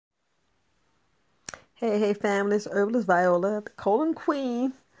Hey, family, it's Herbalist Viola, the colon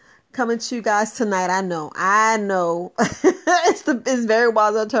queen, coming to you guys tonight. I know, it's very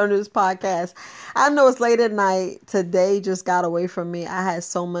wise to turn to this podcast. I know it's late at night. Today just got away from me. I had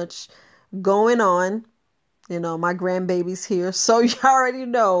so much going on. My grandbaby's here, so you already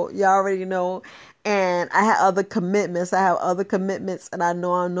know. And I had other commitments. And I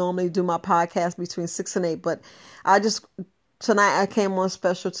know I normally do my podcast between 6 and 8, but I just tonight I came on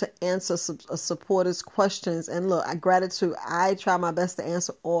special to answer supporters' questions. And look, gratitude. I try my best to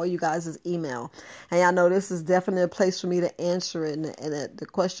answer all you guys' email, and y'all know this is definitely a place for me to answer it. And the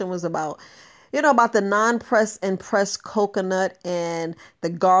question was about the non-pressed and pressed coconut and the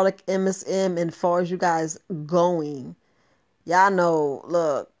garlic MSM. And far as you guys going, y'all know,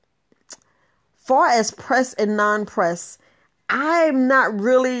 look, far as pressed and non-pressed, I'm not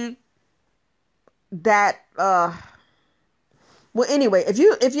really that, well, anyway, if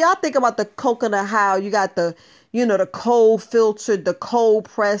y'all think about the coconut, how you got the cold filtered, the cold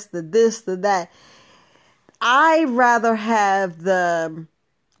pressed, the this, the that, I rather have the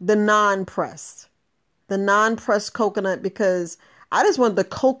non-pressed. The non-pressed coconut, because I just want the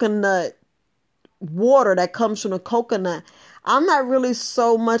coconut water that comes from the coconut. I'm not really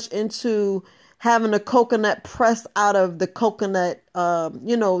so much into having the coconut pressed out of the coconut,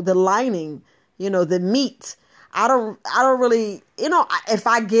 the lining, the meat. I don't really, if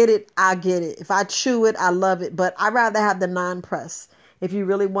I get it, I get it. If I chew it, I love it. But I'd rather have the non-pressed. If you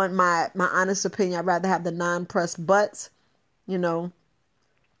really want my honest opinion, I'd rather have the non-pressed. But, when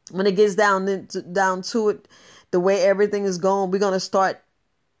it gets down to it, the way everything is going, we're going to start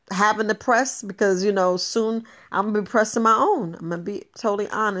having to press, because, soon I'm going to be pressing my own. I'm going to be totally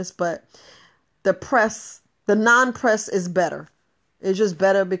honest. But the non-press is better. It's just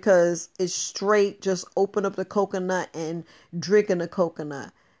better because it's straight. Just open up the coconut and drinking the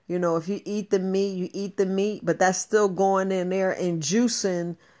coconut. If you eat the meat, you eat the meat, but that's still going in there and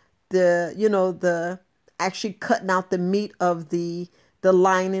juicing the actually cutting out the meat of the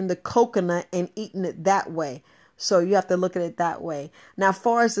lining, the coconut, and eating it that way. So you have to look at it that way. Now, as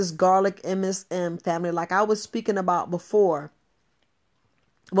far as this garlic MSM, family, like I was speaking about before,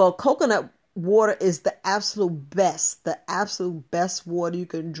 well, coconut water is the absolute best water you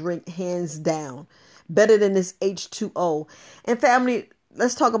can drink, hands down. Better than this H2O. And family,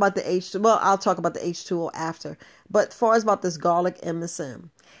 let's talk about the H2O. Well, I'll talk about the H2O after. But as far as about this garlic MSM.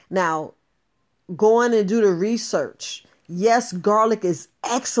 Now, go in and do the research. Yes, garlic is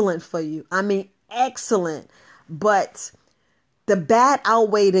excellent for you. I mean, excellent. But the bad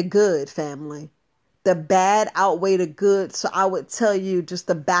outweigh the good, family. The bad outweigh the good. So I would tell you just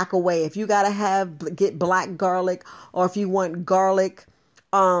to back away. If you got to get black garlic, or if you want garlic,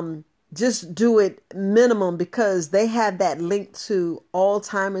 just do it minimum, because they have that link to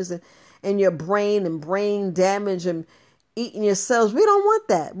Alzheimer's and your brain and brain damage and eating your cells. We don't want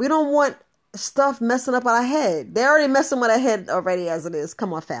that. We don't want stuff messing up our head. They're already messing with our head already as it is.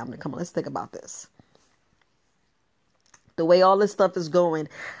 Come on, family. Come on, let's think about this. The way all this stuff is going,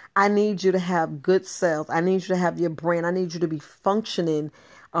 I need you to have good cells. I need you to have your brain. I need you to be functioning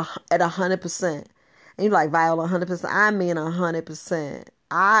at 100%. And you're like, Viola, 100%. I mean 100%.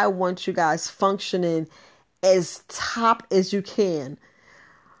 I want you guys functioning as top as you can. And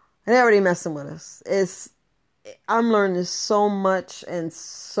they're already messing with us. I'm learning so much and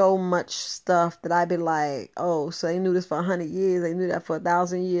so much stuff that I be like, oh, so they knew this for 100 years. They knew that for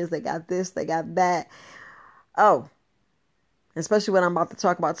 1,000 years. They got this. They got that. Oh, especially what I'm about to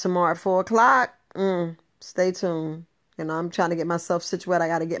talk about tomorrow at 4:00. Stay tuned. I'm trying to get myself situated. I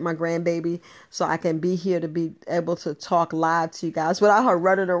got to get my grandbaby so I can be here to be able to talk live to you guys without her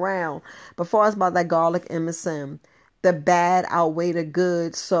running around. Before it's about that garlic MSM, the bad outweigh the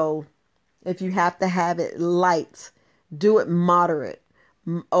good. So if you have to have it light, do it moderate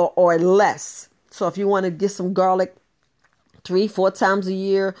or less. So if you want to get some garlic 3-4 times a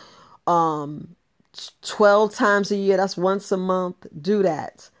year, 12 times a year, that's once a month, do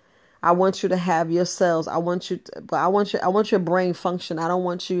that. I want you to have your cells. I want your brain function. I don't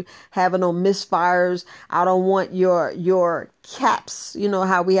want you having no misfires. I don't want your caps,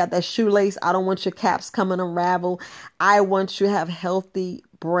 how we have that shoelace. I don't want your caps coming unravel. I want you to have healthy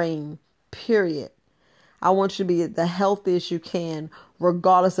brain, period. I want you to be the healthiest you can,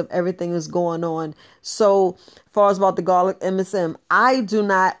 regardless of everything that's going on. So, as far as about the garlic MSM, I do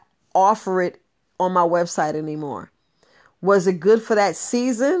not offer it on my website anymore. Was it good for that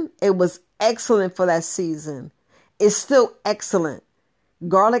season? It was excellent for that season. It's still excellent.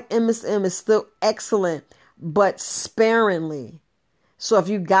 Garlic MSM is still excellent, but sparingly. So if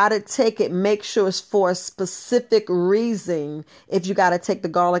you got to take it, make sure it's for a specific reason if you got to take the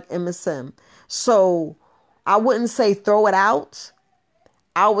garlic MSM. So I wouldn't say throw it out.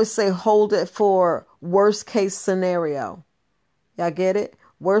 I would say hold it for worst case scenario. Y'all get it?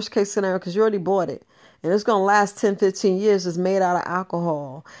 Worst case scenario, because you already bought it. And it's going to last 10, 15 years. It's made out of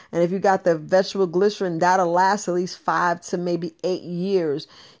alcohol. And if you got the vegetable glycerin, that'll last at least 5 to maybe 8 years.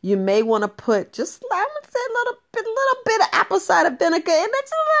 You may want to put just, I would say, a little bit of apple cider vinegar and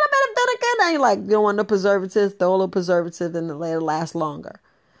just a little bit of vinegar. Now you're like, you don't want no preservatives, throw a little preservative and it'll last longer.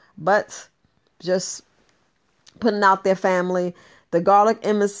 But just putting out there, family, the garlic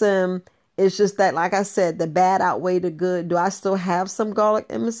MSM, it's just that, like I said, the bad outweigh the good. Do I still have some garlic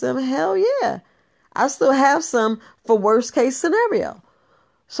MSM? Hell yeah. I still have some for worst case scenario.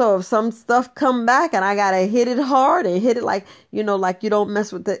 So if some stuff come back and I got to hit it hard and hit it like you don't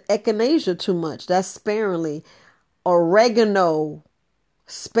mess with the echinacea too much. That's sparingly. Oregano,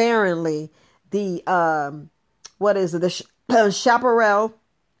 sparingly. The, what is it? The chaparral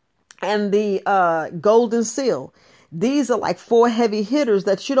and the golden seal. These are like 4 heavy hitters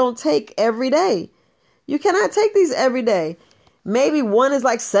that you don't take every day. You cannot take these every day. Maybe one is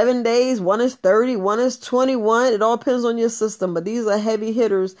like 7 days, one is 30, one is 21. It all depends on your system. But these are heavy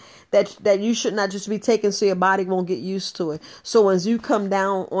hitters that you should not just be taking so your body won't get used to it. So once you come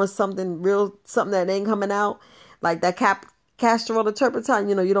down on something that ain't coming out, like that castor oil, the turpentine,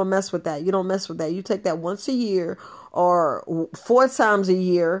 you don't mess with that. You don't mess with that. You take that once a year or 4 times a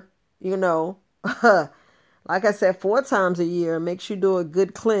year, Like I said, 4 times a year. Make sure you do a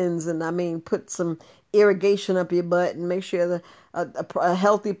good cleanse. And put some irrigation up your butt and make sure that a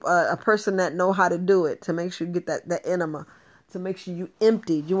healthy person that know how to do it, to make sure you get that enema, to make sure you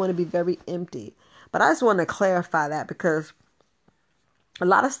emptied. You want to be very empty. But I just want to clarify that because a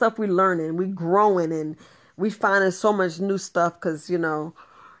lot of stuff we learning, we growing, and we finding so much new stuff because,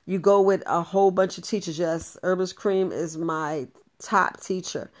 you go with a whole bunch of teachers. Yes, Herbalist Cream is my top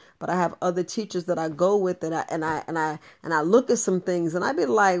teacher, but I have other teachers that I go with and I look at some things and I be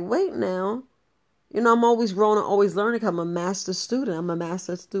like, wait now, I'm always growing and always learning. I'm a master student.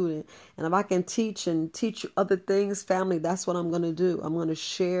 And if I can teach you other things, family, that's what I'm going to do. I'm going to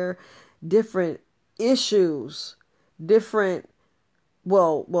share different issues, the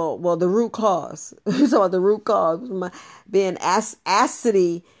root cause. You talking about the root cause, being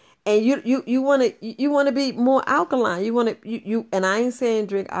acidity. And you want to be more alkaline. And I ain't saying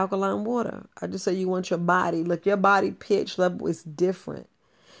drink alkaline water. I just say you want your body. Look, your body pH level is different.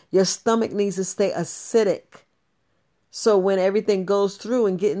 Your stomach needs to stay acidic. So when everything goes through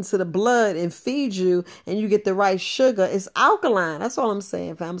and get into the blood and feeds you and you get the right sugar, it's alkaline. That's all I'm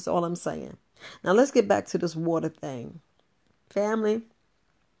saying, fam. That's all I'm saying. Now let's get back to this water thing. Family,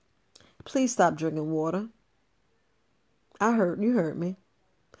 please stop drinking water. You heard me.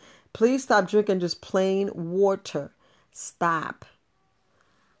 Please stop drinking just plain water. Stop.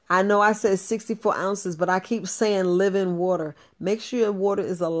 I know I said 64 ounces, but I keep saying living water. Make sure your water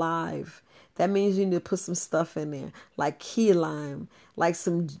is alive. That means you need to put some stuff in there, like key lime, like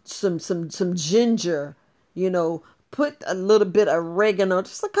some ginger. Put a little bit of oregano,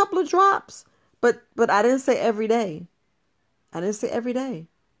 just a couple of drops. But I didn't say every day.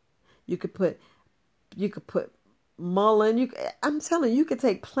 You could put mullein. I'm telling you, you could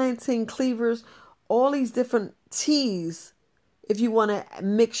take plantain cleavers, all these different teas. If you want to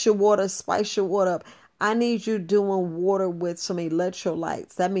mix your water, spice your water up. I need you doing water with some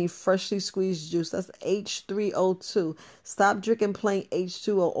electrolytes. That means freshly squeezed juice. That's H3O2. Stop drinking plain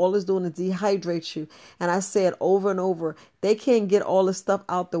H2O. All it's doing is dehydrate you. And I said over and over, they can't get all the stuff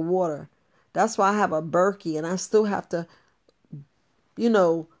out the water. That's why I have a Berkey, and I still have to,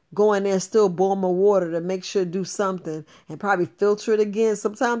 go in there and still boil my water to make sure to do something and probably filter it again.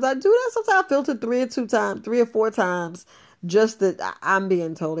 Sometimes I do that. Sometimes I filter 3 or 4 times. Just that I'm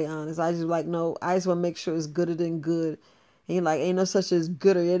being totally honest. I just no, I just want to make sure it's gooder than good. And you're like, ain't no such as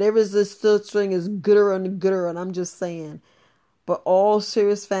gooder. Yeah, there is this still string is gooder and gooder. And I'm just saying. But all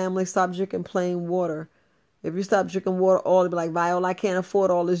serious family, stop drinking plain water. If you stop drinking water, all be like, Viola, I can't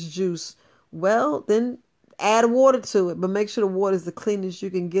afford all this juice. Well, then add water to it, but make sure the water is the cleanest you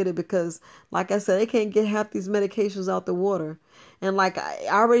can get it because, like I said, they can't get half these medications out the water. And like I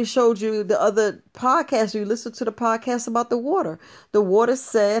already showed you the other podcast, you listened to the podcast about the water. The water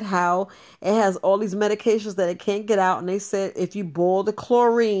said how it has all these medications that it can't get out. And they said if you boil the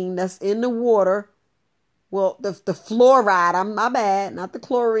chlorine that's in the water, well, the fluoride, my bad, not the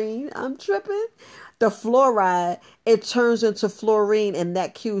chlorine, I'm tripping. The fluoride, it turns into fluorine and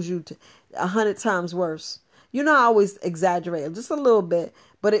that kills you 100 times worse. I always exaggerate just a little bit,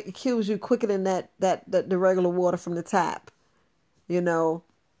 but it kills you quicker than the regular water from the tap. You know,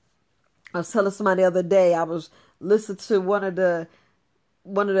 I was telling somebody the other day, I was listening to one of the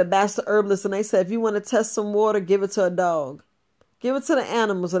master herbalists, and they said, if you want to test some water, give it to a dog. Give it to the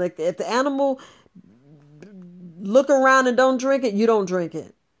animals. And if the animal look around and don't drink it, you don't drink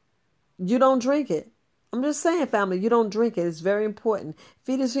it. You don't drink it. I'm just saying, family, you don't drink it. It's very important.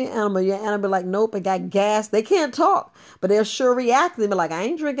 Feed it to your animal. Your animal be like, nope, it got gas. They can't talk, but they'll sure react. They be like, I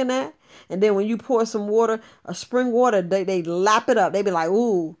ain't drinking that. And then when you pour some water, a spring water, they lap it up. They be like,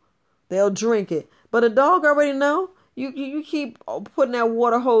 ooh, they'll drink it. But a dog already know. You keep putting that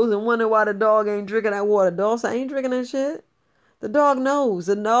water hose and wondering why the dog ain't drinking that water. Dog say, I ain't drinking that shit. The dog knows.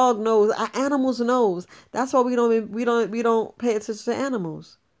 The dog knows. Our animals knows. That's why we don't pay attention to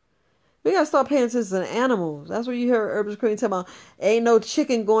animals. We gotta start paying attention to animals. That's what you hear Herbert Green talking about. Ain't no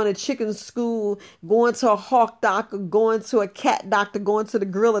chicken going to chicken school, going to a hawk doctor, going to a cat doctor, going to the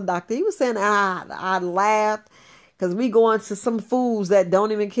gorilla doctor. He was saying, I laughed because we going to some fools that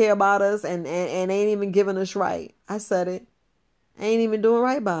don't even care about us and ain't even giving us right. I said it. Ain't even doing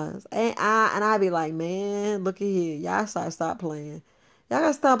right by us. And I be like, man, look at here. Y'all stop playing. Y'all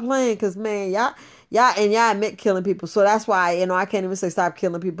gotta stop playing because, man, y'all admit killing people. So that's why, I can't even say stop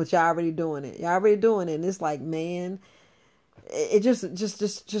killing people, but y'all already doing it. Y'all already doing it. And it's like, man, it just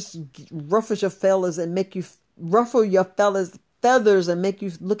ruffles your fellas and make you ruffle your fellas feathers and make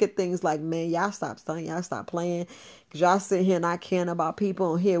you look at things like, man, y'all stop stunning. Y'all stop playing because y'all sit here not caring about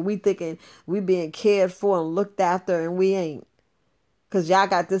people. And here we thinking we being cared for and looked after and we ain't. Because y'all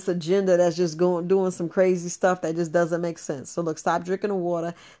got this agenda that's just doing some crazy stuff that just doesn't make sense. So look, stop drinking the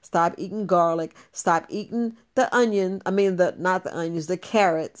water. Stop eating garlic. Stop eating the onion. Not the onions, the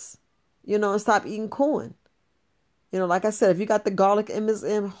carrots. And stop eating corn. Like I said, if you got the garlic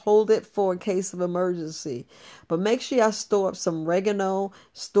MSM, hold it for a case of emergency. But make sure y'all store up some oregano.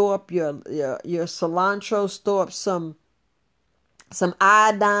 Store up your cilantro. Store up some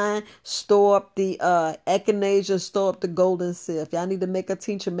iodine, store up the echinacea, store up the golden seal. If y'all need to make a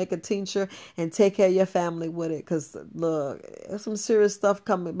tincture and take care of your family with it. Because, look, there's some serious stuff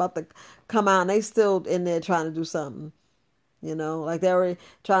about to come out, and they still in there trying to do something. Like they're already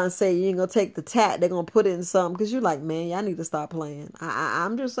trying to say you ain't going to take the tat, they're going to put it in something. Because you're like, man, y'all need to stop playing.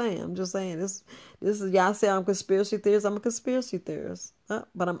 I'm just saying. This is, y'all say I'm a conspiracy theorist. I'm a conspiracy theorist.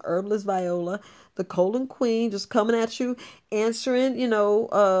 But I'm Herbalist Viola, the Colon Queen, just coming at you, answering,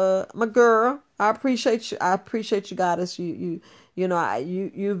 my girl. I appreciate you. I appreciate you, Goddess. You've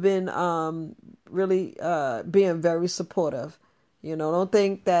been really being very supportive. Don't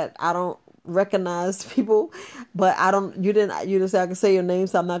think that I don't recognize people, but you didn't say I can say your name,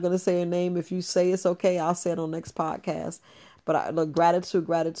 so I'm not going to say your name. If you say it's okay, I'll say it on next podcast. But look,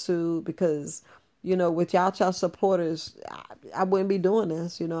 gratitude, because with y'all supporters, I wouldn't be doing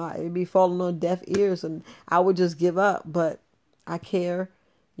this. It'd be falling on deaf ears, and I would just give up. But I care.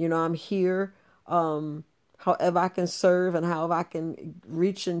 I'm here. However I can serve and however I can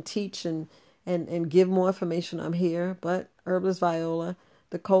reach and teach and give more information, I'm here. But Herbalist Viola,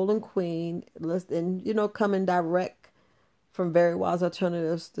 the Colon Queen, coming direct from Very Wise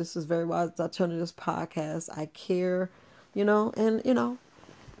Alternatives. This is Very Wise Alternatives podcast. I care, and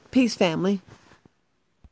peace, family.